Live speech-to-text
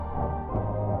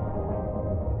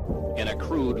in a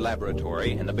crude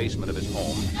laboratory in the basement of his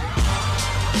home.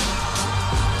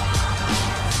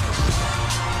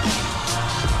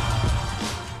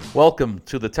 Welcome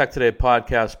to the Tech Today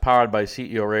podcast powered by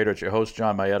CEO Radar. It's your host,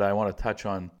 John Mayetta. I want to touch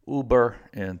on Uber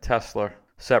and Tesla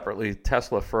separately.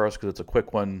 Tesla first because it's a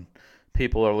quick one.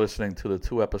 People are listening to the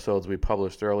two episodes we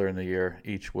published earlier in the year.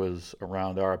 Each was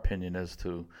around our opinion as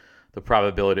to the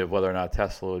probability of whether or not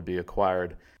Tesla would be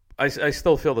acquired. I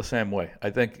still feel the same way.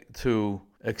 I think to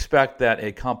expect that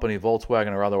a company,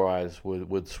 Volkswagen or otherwise,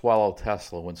 would swallow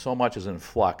Tesla when so much is in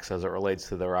flux as it relates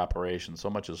to their operation, so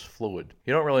much is fluid.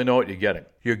 You don't really know what you're getting.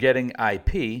 You're getting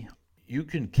IP. You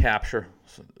can capture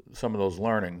some of those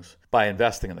learnings by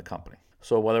investing in the company.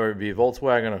 So whether it be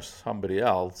Volkswagen or somebody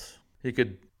else, you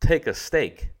could take a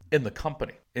stake in the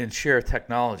company and share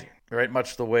technology, right?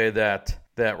 Much the way that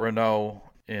Renault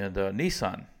and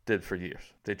Nissan did for years.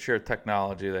 They shared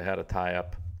technology. They had a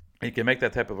tie-up. You can make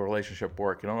that type of a relationship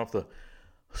work. You don't have to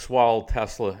swallow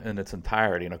Tesla in its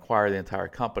entirety and acquire the entire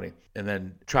company and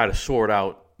then try to sort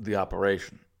out the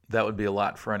operation. That would be a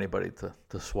lot for anybody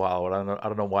to swallow. I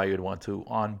don't know why you'd want to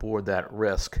onboard that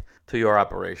risk to your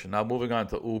operation. Now, moving on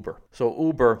to Uber. So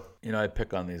Uber, I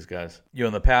pick on these guys.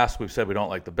 In the past, we've said we don't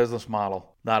like the business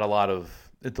model. Not a lot of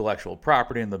intellectual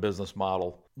property in the business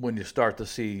model. When you start to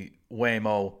see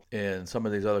Waymo and some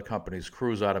of these other companies,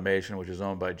 Cruise Automation, which is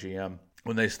owned by GM,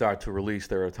 when they start to release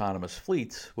their autonomous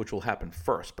fleets, which will happen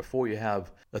first. Before you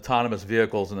have autonomous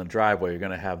vehicles in the driveway, you're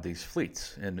going to have these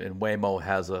fleets. And Waymo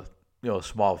has a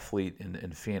small fleet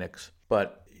in Phoenix.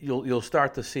 But you'll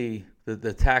start to see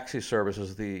the taxi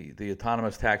services, the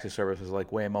autonomous taxi services like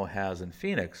Waymo has in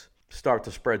Phoenix, start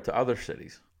to spread to other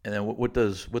cities. And then what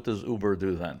does Uber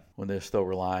do then when they're still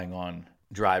relying on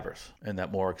drivers and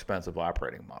that more expensive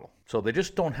operating model? So they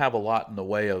just don't have a lot in the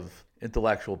way of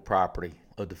intellectual property,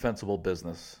 a defensible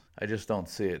business. I just don't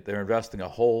see it. They're investing a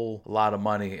whole lot of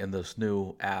money in this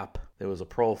new app. There was a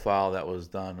profile that was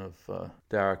done of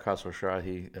Dara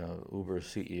Khosrowshahi, Uber's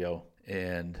CEO,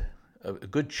 and a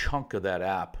good chunk of that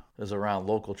app is around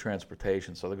local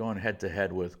transportation. So they're going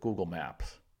head-to-head with Google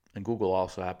Maps, and Google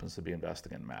also happens to be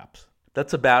investing in Maps.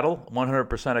 That's a battle,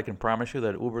 100% I can promise you,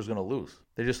 that Uber's going to lose.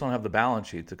 They just don't have the balance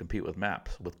sheet to compete with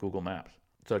Maps, with Google Maps.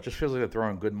 So it just feels like they're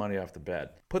throwing good money off the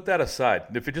bed. Put that aside.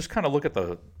 If you just kind of look at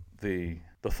the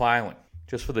filing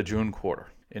just for the June quarter,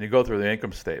 and you go through the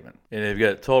income statement, and you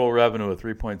get total revenue of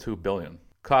 $3.2 billion.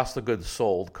 Cost of goods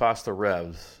sold, cost of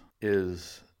revs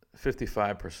is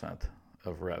 55%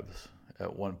 of revs at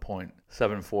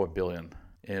 $1.74 billion.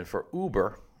 And for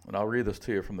Uber, and I'll read this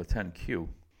to you from the 10Q,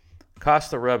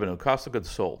 cost of revenue, cost of goods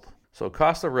sold. So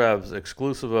cost of revs,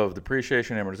 exclusive of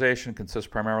depreciation and amortization, consists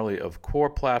primarily of core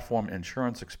platform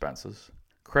insurance expenses,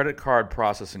 credit card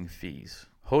processing fees,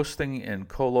 hosting and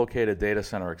co-located data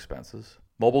center expenses,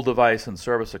 mobile device and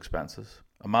service expenses,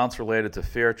 amounts related to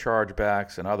fare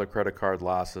chargebacks and other credit card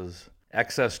losses,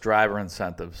 excess driver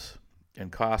incentives, and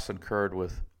costs incurred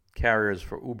with carriers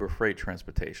for Uber freight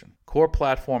transportation. Core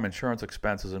platform insurance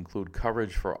expenses include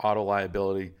coverage for auto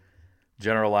liability,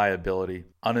 general liability,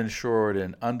 uninsured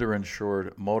and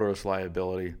underinsured motorist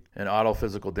liability, and auto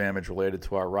physical damage related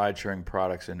to our ride-sharing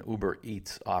products and Uber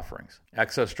Eats offerings.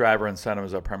 Excess driver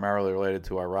incentives are primarily related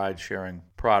to our ride-sharing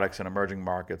products in emerging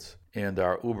markets and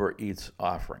our Uber Eats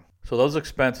offering. So those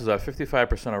expenses are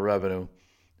 55% of revenue,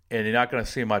 and you're not going to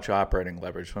see much operating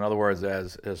leverage. So in other words,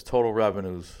 as total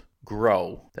revenues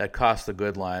grow, that cost of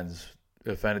good lines,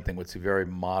 if anything, would see very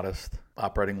modest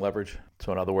operating leverage.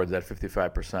 So in other words, that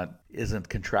 55% isn't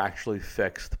contractually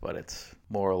fixed, but it's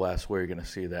more or less where you're going to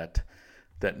see that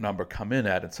number come in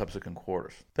at in subsequent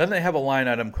quarters. Then they have a line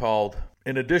item called,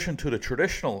 in addition to the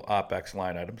traditional OPEX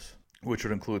line items, which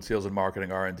would include sales and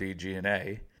marketing, R&D,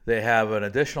 G&A, they have an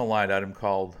additional line item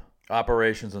called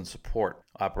operations and support.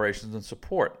 Operations and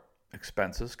support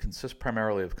expenses consist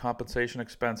primarily of compensation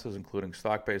expenses, including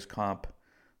stock-based comp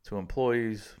to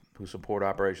employees who support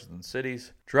operations in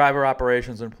cities, driver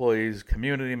operations employees,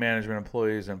 community management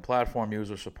employees, and platform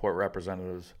user support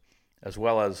representatives, as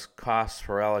well as costs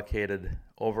for allocated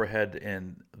overhead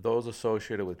and those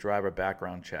associated with driver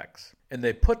background checks. And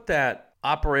they put that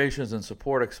operations and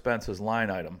support expenses line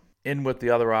item in with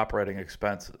the other operating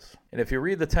expenses. And if you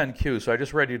read the 10Q, so I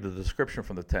just read you the description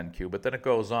from the 10Q, but then it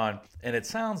goes on, and it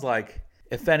sounds like,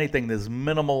 if anything, there's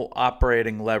minimal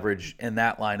operating leverage in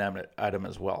that line item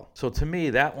as well. So to me,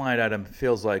 that line item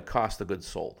feels like cost of goods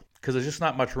sold, because there's just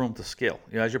not much room to scale.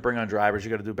 As you bring on drivers,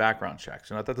 you got to do background checks.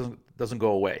 That doesn't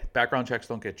go away. Background checks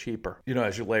don't get cheaper,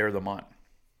 as you layer them on.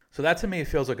 So that to me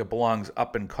feels like it belongs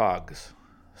up in COGS.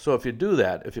 So if you do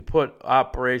that, if you put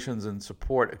operations and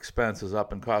support expenses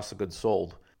up in cost of goods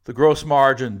sold, the gross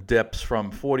margin dips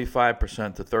from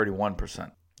 45% to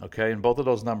 31%. Okay, and both of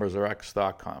those numbers are ex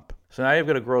stock comp. So now you've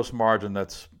got a gross margin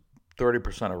that's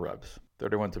 30% of revs,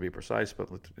 31 to be precise, but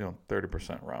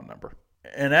 30% round number.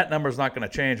 And that number is not going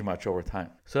to change much over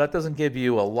time. So that doesn't give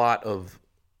you a lot of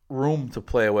room to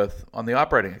play with on the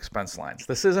operating expense lines.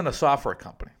 This isn't a software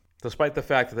company. Despite the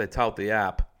fact that they tout the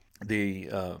app, the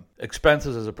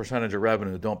expenses as a percentage of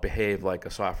revenue don't behave like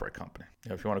a software company.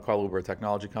 If you want to call Uber a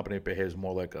technology company, it behaves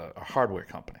more like a hardware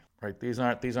company, right? These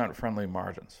aren't friendly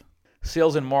margins.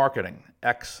 Sales and marketing,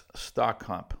 ex stock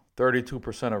comp,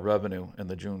 32% of revenue in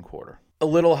the June quarter. A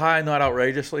little high, not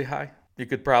outrageously high. You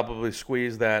could probably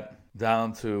squeeze that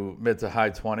down to mid to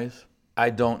high 20s. I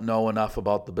don't know enough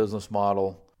about the business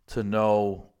model to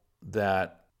know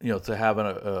that, to have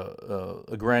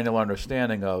a granular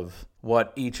understanding of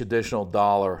what each additional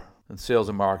dollar in sales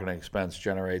and marketing expense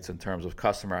generates in terms of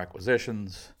customer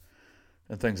acquisitions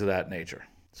and things of that nature.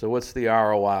 So what's the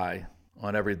ROI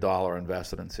on every dollar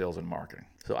invested in sales and marketing?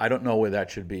 So I don't know where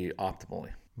that should be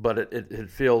optimally, but it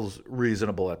feels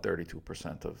reasonable at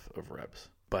 32% of revs.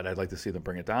 But I'd like to see them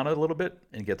bring it down a little bit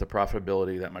and get to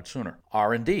profitability that much sooner.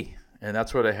 R&D, and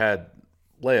that's where they had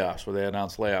layoffs, where they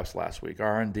announced layoffs last week.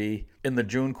 R&D in the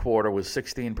June quarter was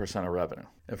 16% of revenue.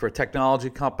 And for a technology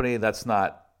company, that's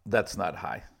not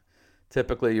high.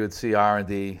 Typically, you would see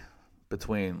R&D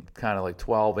between kind of like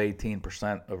 12,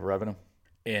 18% of revenue.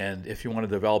 And if you want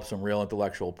to develop some real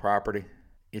intellectual property,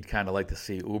 you'd kind of like to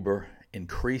see Uber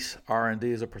increase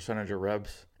R&D as a percentage of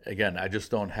revs. Again, I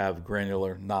just don't have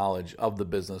granular knowledge of the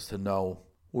business to know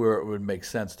where it would make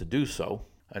sense to do so.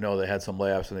 I know they had some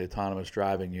layoffs in the autonomous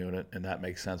driving unit, and that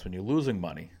makes sense. When you're losing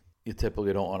money, you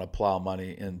typically don't want to plow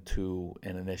money into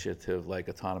an initiative like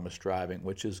autonomous driving,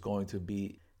 which is going to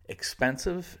be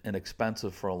expensive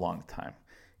for a long time.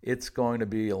 It's going to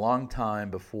be a long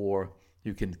time before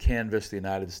you can canvass the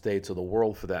United States, or the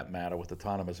world for that matter, with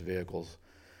autonomous vehicles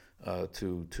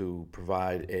to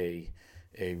provide a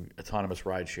autonomous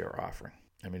rideshare offering.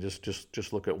 I mean,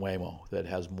 just look at Waymo, that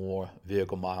has more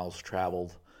vehicle miles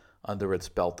traveled under its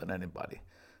belt than anybody,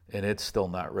 and it's still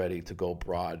not ready to go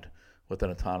broad with an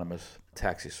autonomous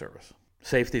taxi service.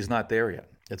 Safety's not there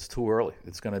yet. It's too early.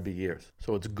 It's going to be years.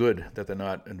 So it's good that they're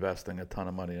not investing a ton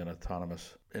of money in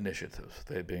autonomous initiatives,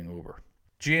 they being Uber.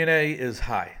 G&A is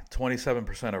high,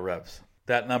 27% of revs.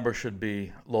 That number should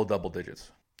be low double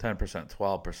digits, 10%,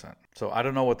 12%. So I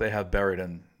don't know what they have buried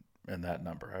in that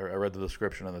number. I read the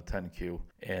description in the 10Q,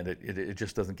 and it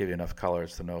just doesn't give you enough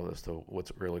colors to know as to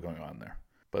what's really going on there.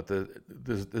 But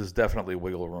there's definitely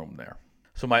wiggle room there.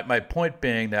 So my point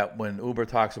being that when Uber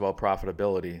talks about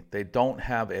profitability, they don't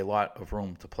have a lot of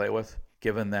room to play with,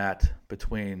 given that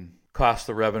between cost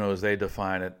of revenue as they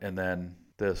define it and then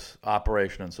this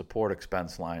operation and support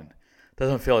expense line, it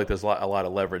doesn't feel like there's a lot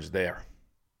of leverage there.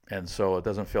 And so it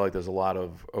doesn't feel like there's a lot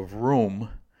of room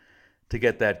to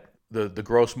get that the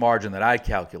gross margin that I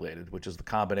calculated, which is the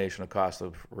combination of cost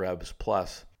of revs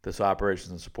plus this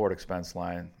operations and support expense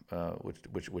line,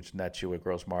 which nets you a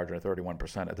gross margin of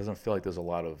 31%. It doesn't feel like there's a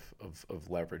lot of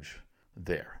leverage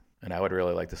there. And I would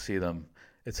really like to see them.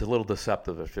 It's a little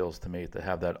deceptive, it feels to me, to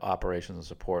have that operations and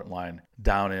support line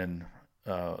down in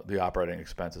the operating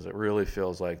expenses. It really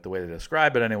feels like, the way they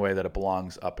describe it anyway, that it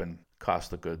belongs up in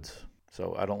cost of goods.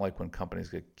 So I don't like when companies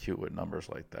get cute with numbers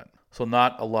like that. So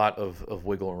not a lot of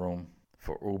wiggle room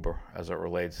for Uber as it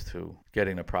relates to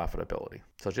getting to profitability.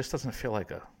 So it just doesn't feel like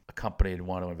a company you'd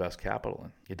want to invest capital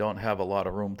in. You don't have a lot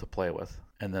of room to play with.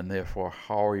 And then therefore,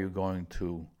 how are you going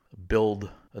to build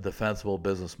a defensible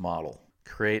business model,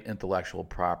 create intellectual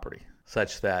property,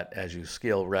 such that as you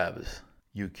scale revs,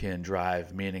 you can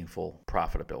drive meaningful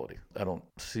profitability? I don't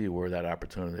see where that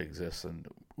opportunity exists in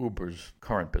Uber's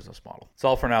current business model. That's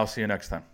all for now. See you next time.